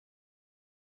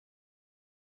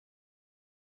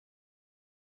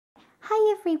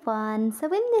Hi everyone, so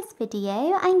in this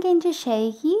video I'm going to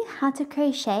show you how to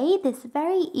crochet this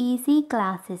very easy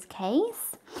glasses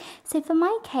case. So for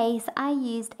my case I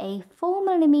used a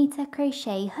 4mm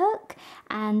crochet hook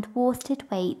and worsted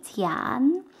weight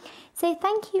yarn. So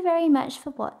thank you very much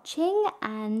for watching,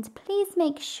 and please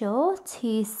make sure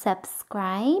to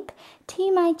subscribe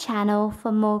to my channel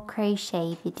for more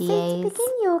crochet videos. So to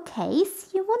begin your case,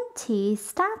 you want to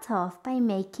start off by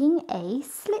making a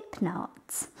slip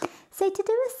knot. So to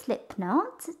do a slip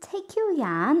knot, take your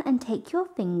yarn and take your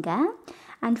finger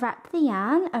and wrap the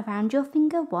yarn around your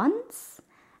finger once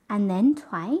and then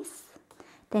twice.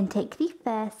 Then take the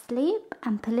first loop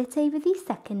and pull it over the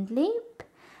second loop,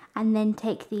 and then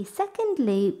take the second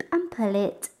loop and pull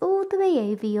it all the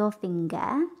way over your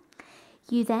finger.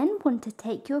 You then want to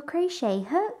take your crochet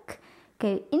hook,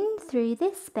 go in through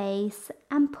this space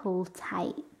and pull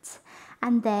tight.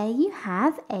 And there you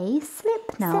have a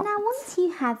slip knot. So now once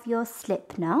you have your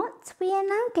slip knot, we are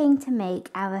now going to make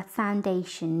our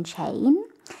foundation chain.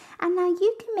 And now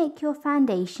you can make your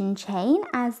foundation chain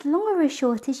as long or as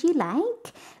short as you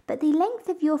like, but the length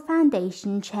of your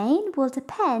foundation chain will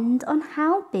depend on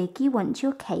how big you want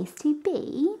your case to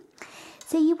be.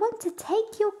 So you want to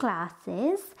take your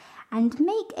glasses and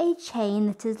make a chain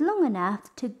that is long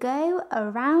enough to go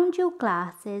around your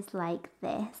glasses like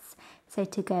this. So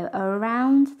to go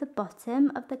around the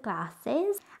bottom of the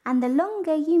glasses, and the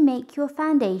longer you make your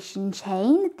foundation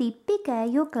chain, the bigger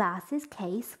your glasses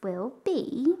case will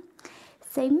be.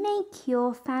 So make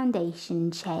your foundation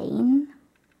chain.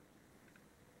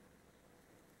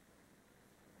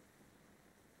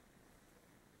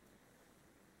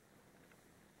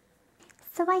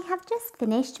 So I have just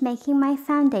finished making my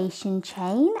foundation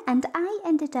chain, and I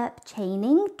ended up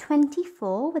chaining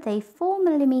 24 with a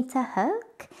 4mm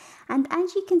hook, and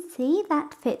as you can see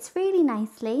that fits really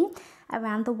nicely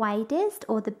around the widest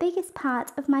or the biggest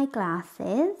part of my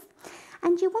glasses.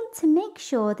 And you want to make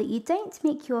sure that you don't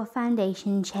make your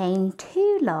foundation chain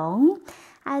too long,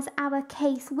 as our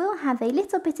case will have a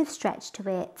little bit of stretch to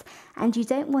it and you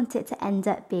don't want it to end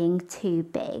up being too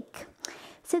big.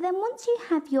 So then once you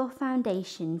have your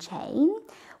foundation chain,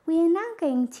 we are now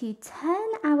going to turn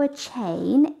our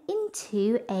chain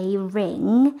into a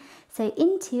ring, so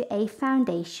into a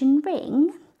foundation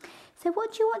ring. So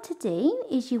what you want to do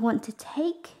is you want to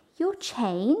take your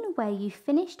chain where you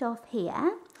finished off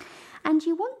here, and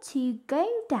you want to go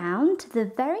down to the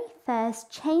very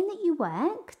first chain that you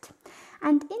worked,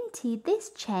 and into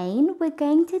this chain we're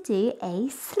going to do a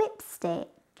slip stitch.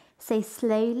 So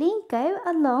slowly go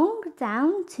along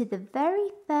down to the very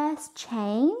first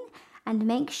chain, and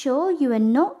make sure you are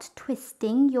not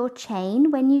twisting your chain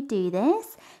when you do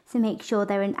this. So make sure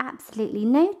there are absolutely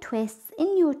no twists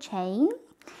in your chain,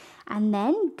 and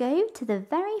then go to the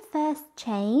very first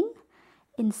chain,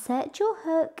 insert your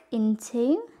hook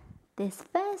into this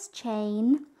first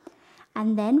chain,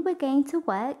 and then we're going to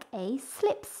work a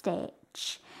slip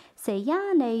stitch. So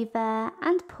yarn over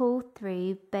and pull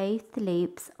through both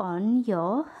loops on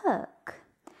your hook,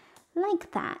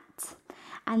 like that.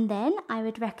 And then I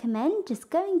would recommend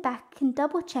just going back and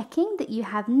double checking that you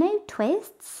have no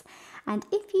twists, and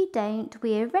if you don't,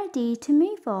 we are ready to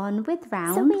move on with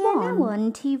round one. So we are now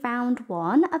on to round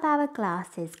one of our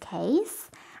glasses case.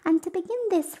 And to begin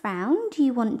this round,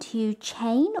 you want to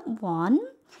chain one,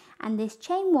 and this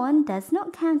chain one does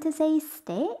not count as a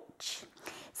stitch.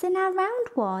 So now round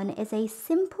one is a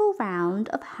simple round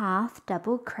of half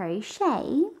double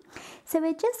crochet. So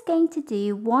we're just going to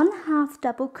do one half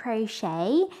double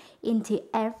crochet into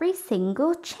every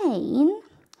single chain.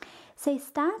 So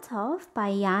start off by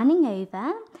yarning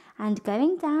over and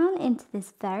going down into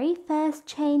this very first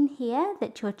chain here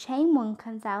that your chain one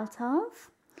comes out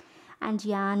of, and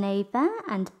yarn over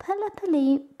and pull up a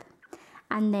loop,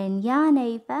 and then yarn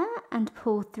over and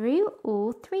pull through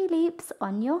all 3 loops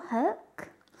on your hook.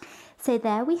 So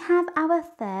there we have our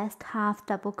first half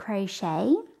double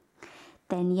crochet.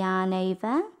 Then yarn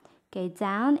over, go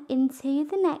down into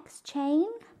the next chain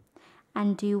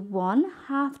and do 1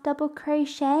 half double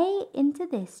crochet into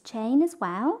this chain as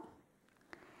well.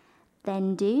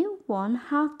 Then do 1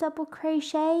 half double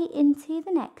crochet into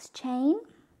the next chain,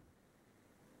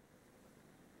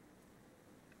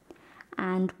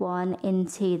 and 1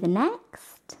 into the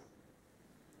next,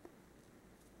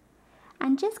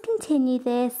 and just continue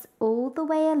this all the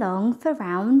way along for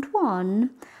round one.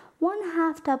 1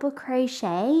 half double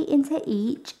crochet into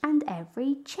each and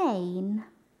every chain.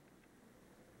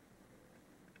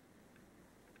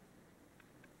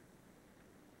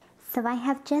 So I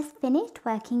have just finished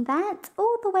working that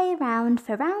all the way around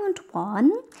for round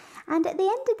one, And at the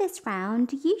end of this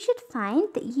round, you should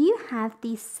find that you have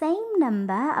the same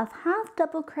number of half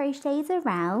double crochets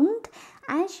around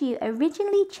as you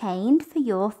originally chained for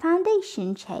your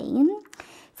foundation chain.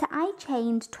 So I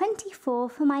chained 24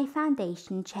 for my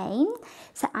foundation chain,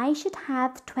 so I should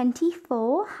have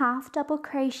 24 half double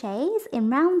crochets in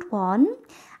round 1,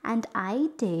 and I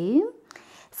do.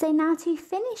 So now to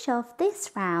finish off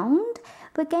this round,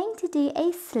 we're going to do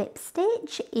a slip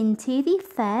stitch into the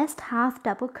first half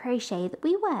double crochet that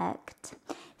we worked.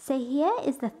 So here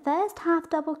is the first half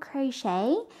double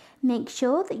crochet. Make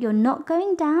sure that you're not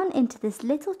going down into this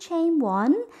little chain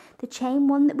 1. The chain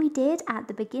 1 that we did at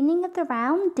the beginning of the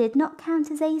round did not count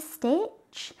as a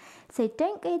stitch. So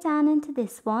don't go down into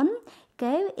this one.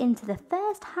 Go into the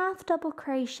first half double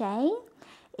crochet.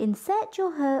 Insert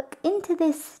your hook into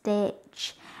this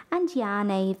stitch and yarn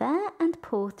over and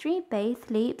pull through both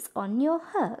loops on your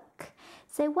hook.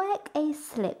 So work a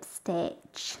slip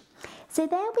stitch. So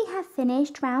there we have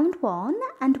finished round 1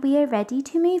 and we are ready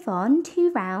to move on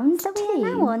to round 2. So we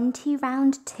are now on to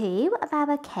round 2 of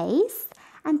our case,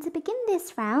 and to begin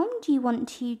this round you want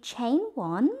to chain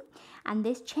 1, and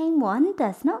this chain 1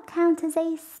 does not count as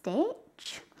a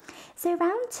stitch. So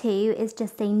round 2 is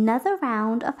just another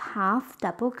round of half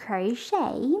double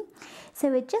crochet. So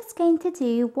we're just going to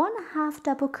do 1 half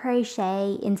double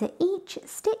crochet into each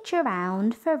stitch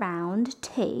around for round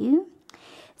 2.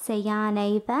 So yarn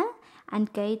over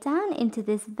and go down into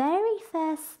this very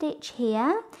first stitch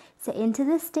here, so into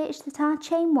the stitch that our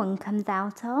chain 1 comes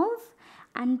out of,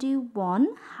 and do 1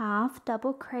 half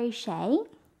double crochet.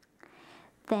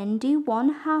 Then do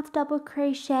 1 half double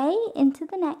crochet into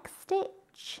the next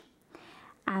stitch,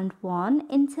 and 1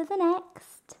 into the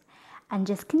next, and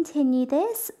just continue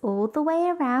this all the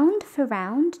way around for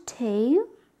round 2.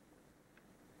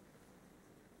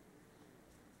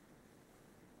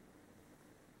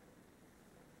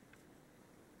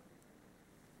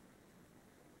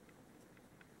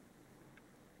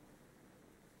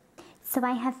 So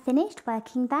I have finished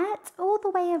working that all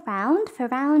the way around for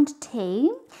round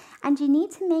 2, and you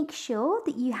need to make sure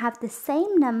that you have the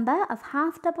same number of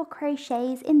half double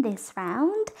crochets in this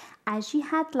round as you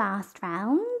had last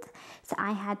round. So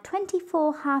I had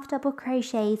 24 half double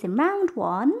crochets in round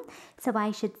 1, so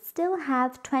I should still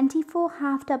have 24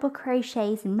 half double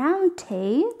crochets in round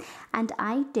 2, and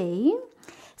I do.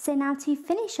 So now to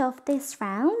finish off this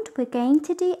round, we're going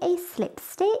to do a slip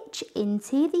stitch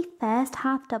into the first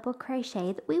half double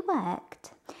crochet that we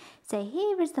worked. So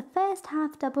here is the first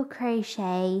half double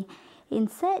crochet.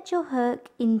 Insert your hook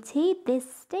into this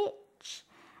stitch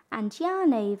and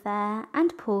yarn over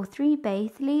and pull through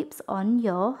both loops on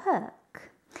your hook.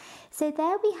 So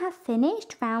there we have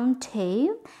finished round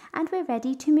 2, and we're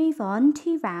ready to move on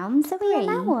to round 3. So we are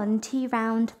now on to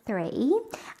round 3,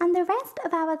 and the rest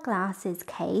of our glasses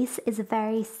case is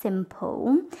very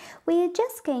simple. We are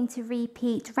just going to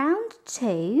repeat round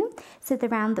 2, so the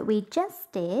round that we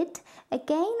just did,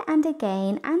 again and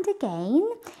again and again,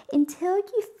 until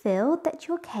you feel that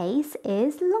your case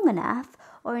is long enough,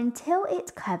 or until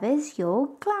it covers your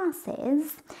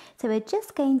glasses. So we're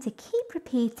just going to keep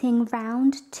repeating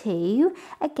round 2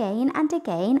 again and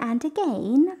again and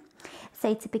again.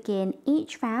 So to begin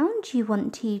each round, you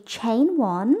want to chain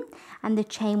 1, and the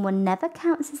chain 1 never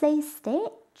counts as a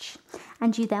stitch.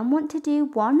 And you then want to do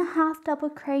 1 half double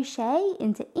crochet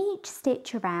into each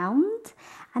stitch around,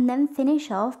 and then finish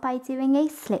off by doing a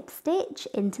slip stitch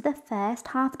into the first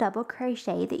half double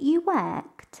crochet that you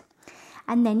worked.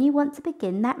 And then you want to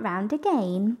begin that round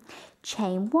again.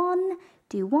 Chain 1,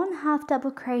 do 1 half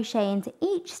double crochet into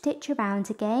each stitch around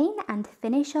again, and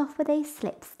finish off with a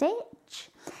slip stitch.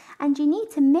 And you need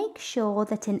to make sure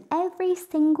that in every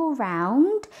single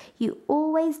round you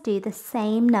always do the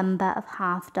same number of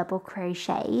half double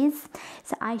crochets.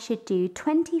 So I should do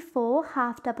 24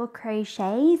 half double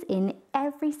crochets in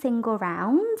every single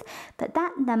round, but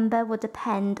that number will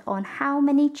depend on how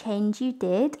many chains you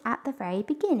did at the very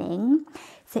beginning.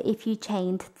 So if you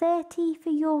chained 30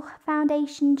 for your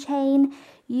foundation chain,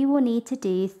 you will need to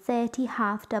do 30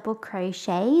 half double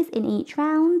crochets in each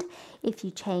round. If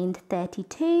you chained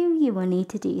 32, you will need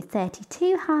to do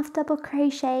 32 half double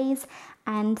crochets,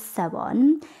 and so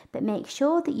on. But make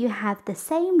sure that you have the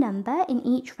same number in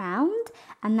each round,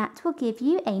 and that will give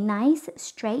you a nice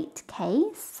straight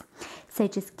case. So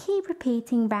just keep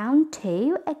repeating round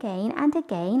 2 again and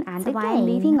again and again. I'm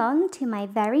moving on to my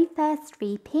very first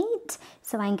repeat.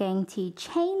 So I'm going to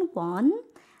chain 1,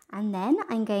 and then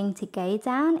I'm going to go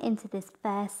down into this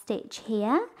first stitch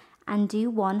here and do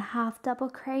 1 half double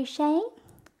crochet,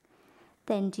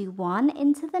 then do 1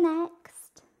 into the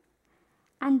next,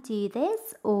 and do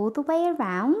this all the way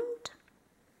around.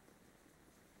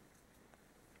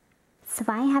 So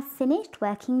I have finished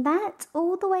working that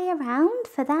all the way around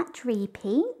for that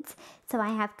repeat. So I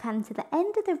have come to the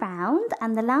end of the round,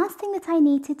 and the last thing that I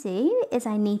need to do is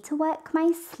I need to work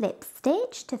my slip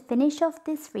stitch to finish off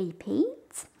this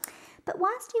repeat. But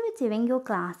whilst you are doing your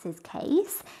glasses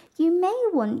case, you may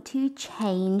want to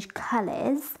change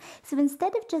colours. So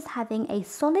instead of just having a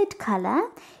solid colour,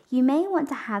 you may want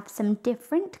to have some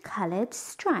different coloured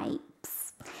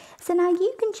stripes. So now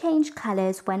you can change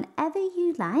colours whenever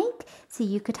you like. So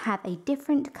you could have a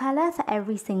different colour for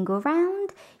every single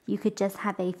round. You could just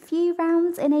have a few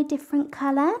rounds in a different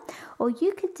colour. Or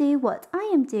you could do what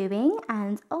I am doing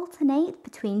and alternate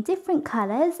between different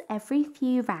colours every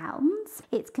few rounds.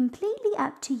 It's completely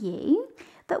up to you.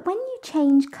 But when you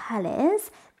change colours,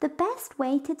 the best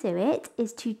way to do it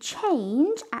is to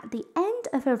change at the end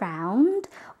of a round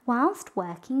whilst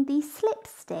working the slip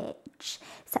stitch.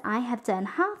 So I have done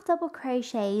half double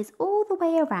crochets all the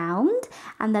way around,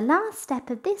 and the last step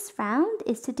of this round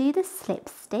is to do the slip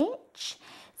stitch.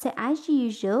 So as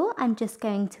usual, I'm just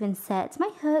going to insert my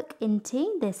hook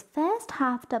into this first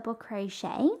half double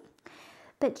crochet.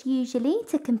 But usually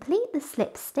to complete the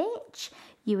slip stitch,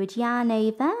 you would yarn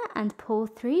over and pull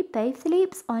through both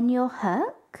loops on your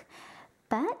hook.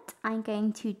 But I'm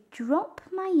going to drop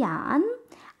my yarn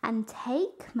and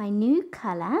take my new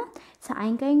colour, so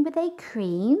I'm going with a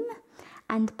cream,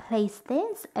 and place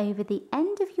this over the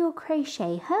end of your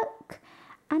crochet hook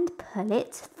and pull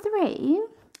it through.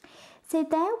 So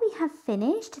there we have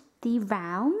finished the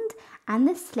round and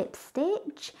the slip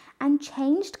stitch and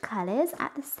changed colours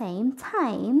at the same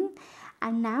time.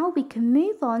 And now we can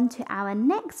move on to our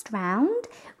next round,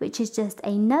 which is just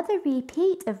another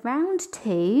repeat of round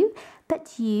 2,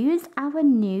 but use our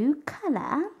new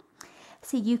colour.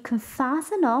 So you can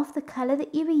fasten off the colour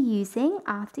that you were using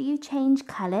after you change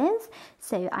colours.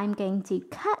 So I'm going to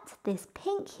cut this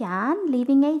pink yarn,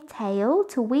 leaving a tail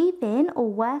to weave in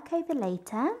or work over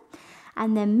later,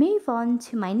 and then move on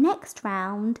to my next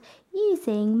round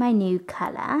using my new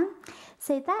colour.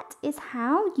 So that is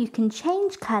how you can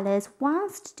change colours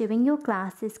whilst doing your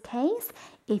glasses case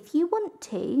if you want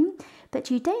to,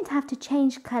 but you don't have to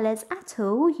change colours at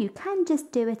all. You can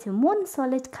just do it in one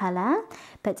solid colour,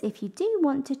 but if you do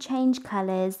want to change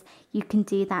colours, you can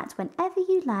do that whenever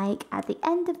you like at the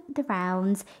end of the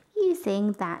rounds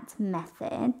using that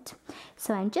method.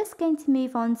 So I'm just going to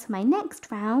move on to my next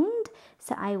round.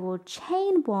 So I will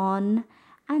chain 1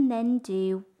 and then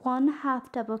do 1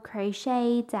 half double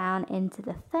crochet down into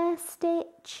the first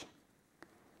stitch,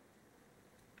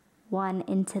 1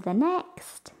 into the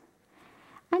next,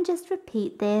 and just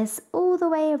repeat this all the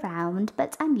way around,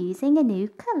 but I'm using a new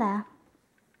colour.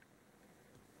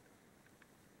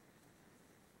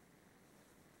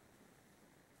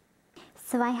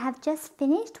 So I have just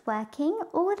finished working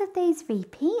all of those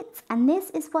repeats, and this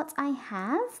is what I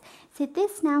have. So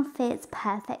this now fits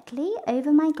perfectly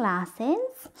over my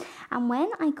glasses, and when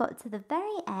I got to the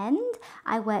very end,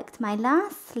 I worked my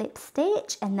last slip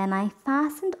stitch and then I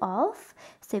fastened off.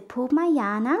 So pulled my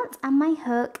yarn out and my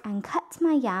hook and cut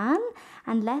my yarn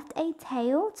and left a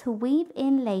tail to weave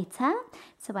in later.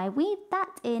 So I weaved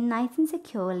that in nice and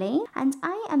securely, and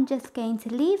I am just going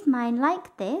to leave mine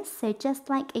like this, so just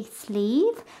like a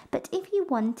sleeve. But if you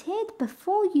wanted,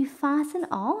 before you fasten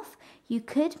off, you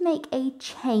could make a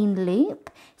chain loop.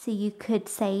 So you could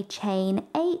say chain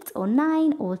 8 or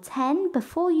 9 or 10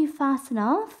 before you fasten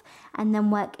off, and then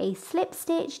work a slip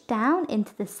stitch down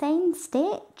into the same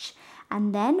stitch,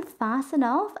 and then fasten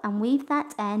off and weave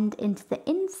that end into the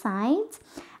inside,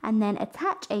 and then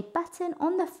attach a button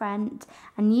on the front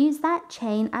and use that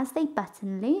chain as a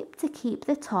button loop to keep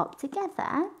the top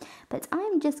together. But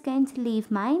I'm just going to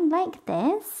leave mine like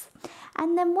this.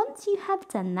 And then once you have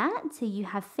done that, so you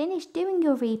have finished doing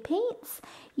your repeats,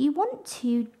 you want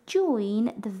to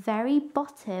join the very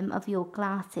bottom of your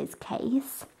glasses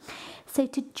case. So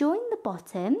to join the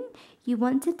bottom, you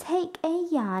want to take a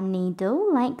yarn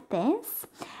needle like this,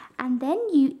 and then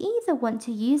you either want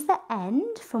to use the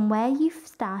end from where you've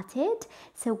started,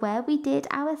 so where we did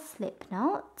our slip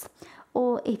knot,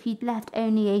 or if you'd left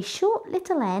only a short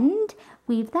little end,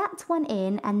 weave that one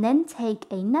in and then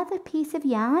take another piece of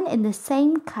yarn in the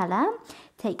same colour,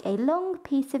 take a long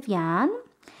piece of yarn,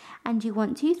 and you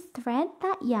want to thread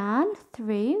that yarn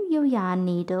through your yarn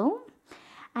needle.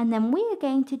 And then we are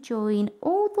going to join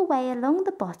all the way along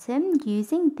the bottom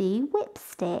using the whip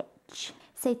stitch.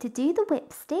 So to do the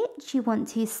whip stitch, you want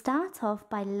to start off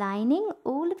by lining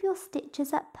all of your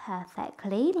stitches up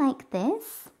perfectly like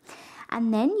this.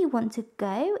 And then you want to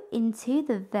go into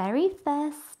the very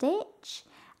first stitch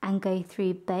and go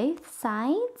through both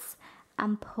sides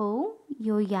and pull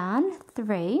your yarn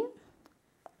through.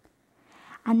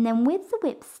 And then with the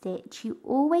whip stitch, you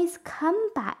always come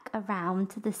back around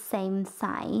to the same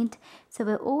side. So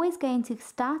we're always going to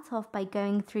start off by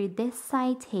going through this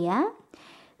side here.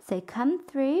 So come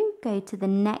through, go to the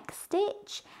next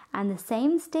stitch and the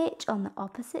same stitch on the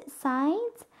opposite side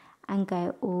and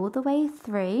go all the way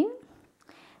through.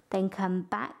 Then come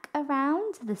back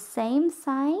around to the same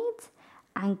side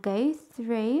and go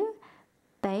through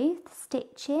both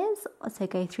stitches. So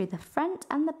go through the front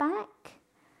and the back,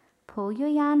 pull your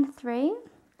yarn through,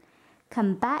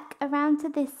 come back around to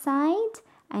this side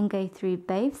and go through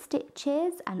both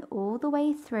stitches and all the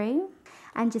way through,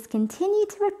 and just continue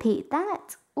to repeat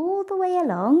that all the way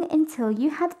along until you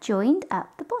have joined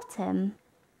up the bottom.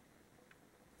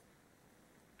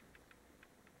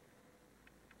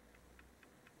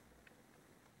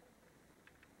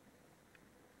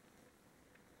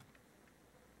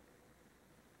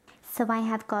 So I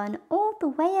have gone all the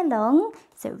way along,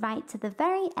 so right to the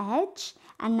very edge,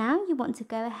 and now you want to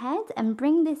go ahead and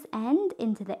bring this end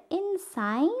into the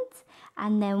inside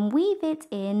and then weave it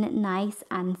in nice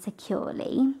and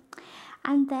securely.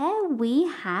 And there we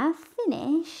have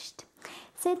finished.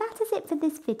 So that is it for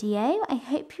this video. I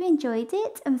hope you enjoyed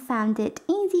it and found it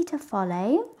easy to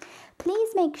follow. Please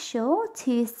make sure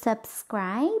to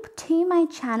subscribe to my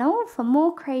channel for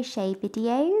more crochet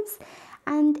videos.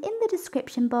 And in the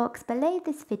description box below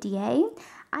this video,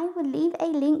 I will leave a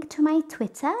link to my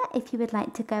Twitter if you would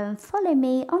like to go and follow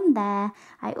me on there.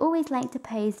 I always like to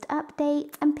post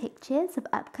updates and pictures of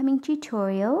upcoming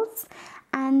tutorials.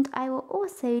 And I will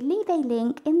also leave a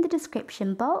link in the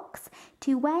description box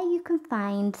to where you can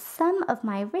find some of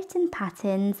my written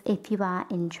patterns if you are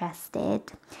interested.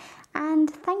 And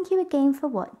thank you again for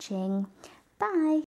watching. Bye!